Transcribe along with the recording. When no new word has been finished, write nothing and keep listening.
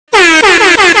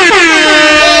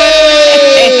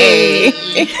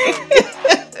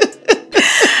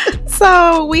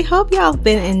So we hope y'all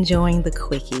been enjoying the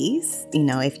quickies. You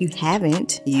know, if you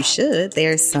haven't, you should.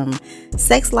 There's some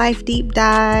sex life deep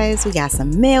dives. We got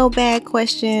some mailbag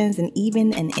questions and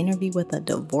even an interview with a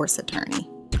divorce attorney.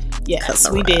 Yes,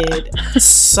 we did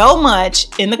so much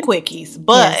in the quickies,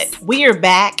 but we are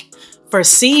back for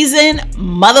season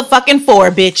motherfucking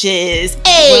 4, bitches.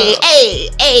 Hey.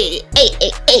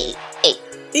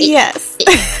 Yes,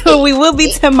 we will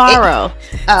be tomorrow.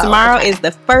 Tomorrow is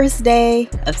the first day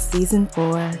of season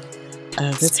 4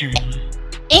 of The Turn On.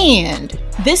 And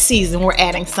this season, we're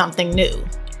adding something new.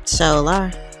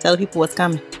 Shola, tell the people what's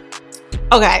coming.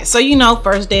 Okay, so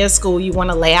first day of school, you want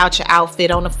to lay out your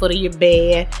outfit on the foot of your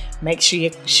bed. Make sure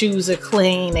your shoes are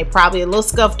clean. They probably a little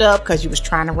scuffed up because you was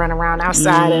trying to run around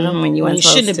outside in them when you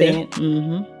shouldn't have been.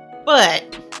 Mm-hmm. But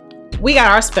we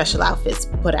got our special outfits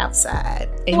put outside.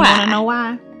 And you want to know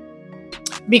why?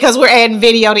 Because we're adding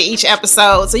video to each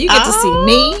episode. So you get to see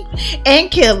me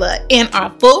and Killa in our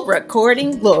full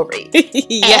recording glory.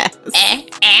 Yes.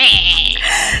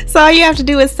 So all you have to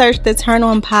do is search the Turn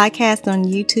On Podcast on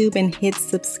YouTube and hit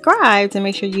subscribe to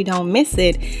make sure you don't miss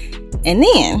it. And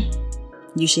then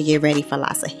you should get ready for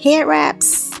lots of hair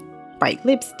wraps, bright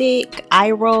lipstick, eye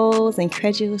rolls,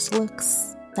 incredulous looks.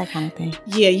 That kind of thing.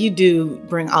 Yeah, you do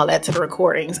bring all that to the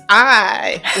recordings.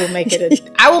 I will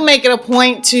make it a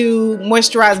point to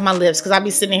moisturize my lips because I'll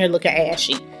be sitting here looking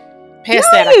ashy. Past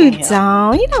that, I can't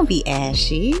help. You don't be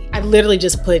ashy. I literally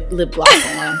just put lip gloss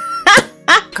on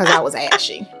because I was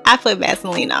ashy. I put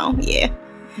Vaseline on. Yeah,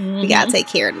 we gotta take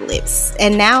care of the lips.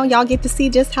 And now y'all get to see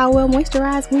just how well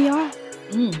moisturized we are.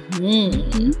 And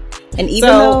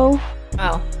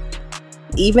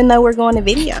even though we're going to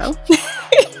video.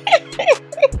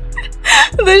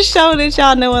 The show that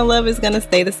y'all know and love is going to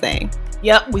stay the same.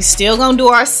 Yep, we still going to do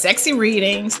our sexy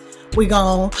readings. We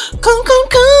going to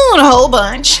a whole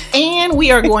bunch. And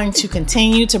we are going to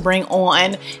continue to bring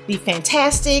on the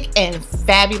fantastic and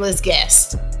fabulous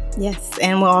guests. Yes,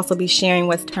 and we'll also be sharing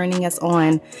what's turning us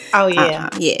on. Oh, yeah.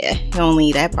 Yeah, you don't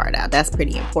leave that part out. That's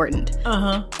pretty important.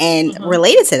 And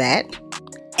related to that,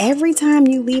 every time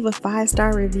you leave a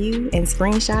 5-star review and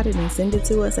screenshot it and send it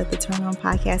to us at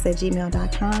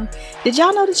theturnonpodcast@gmail.com, did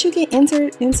y'all know that you get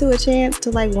entered into a chance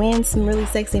to win some really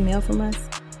sexy mail from us?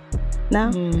 No?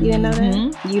 You didn't know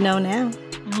that? You know now.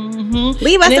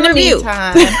 Leave us a review.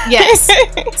 Yes.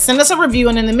 Send us a review.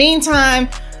 And in the meantime,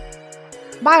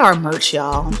 buy our merch,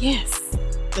 y'all. Yes.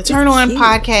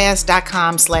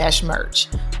 theturnonpodcast.com/merch.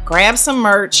 Grab some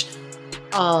merch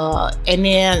and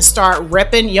then start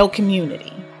repping your community.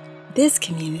 This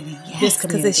community, yes. This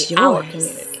community, because it's yours. Our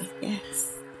community.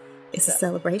 Yes. It's a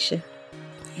celebration.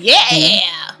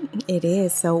 Yeah. It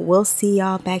is. So we'll see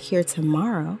y'all back here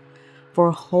tomorrow for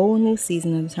a whole new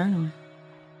season of The Turn On.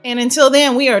 And until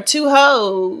then, we are two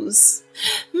hoes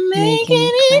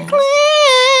making it clear.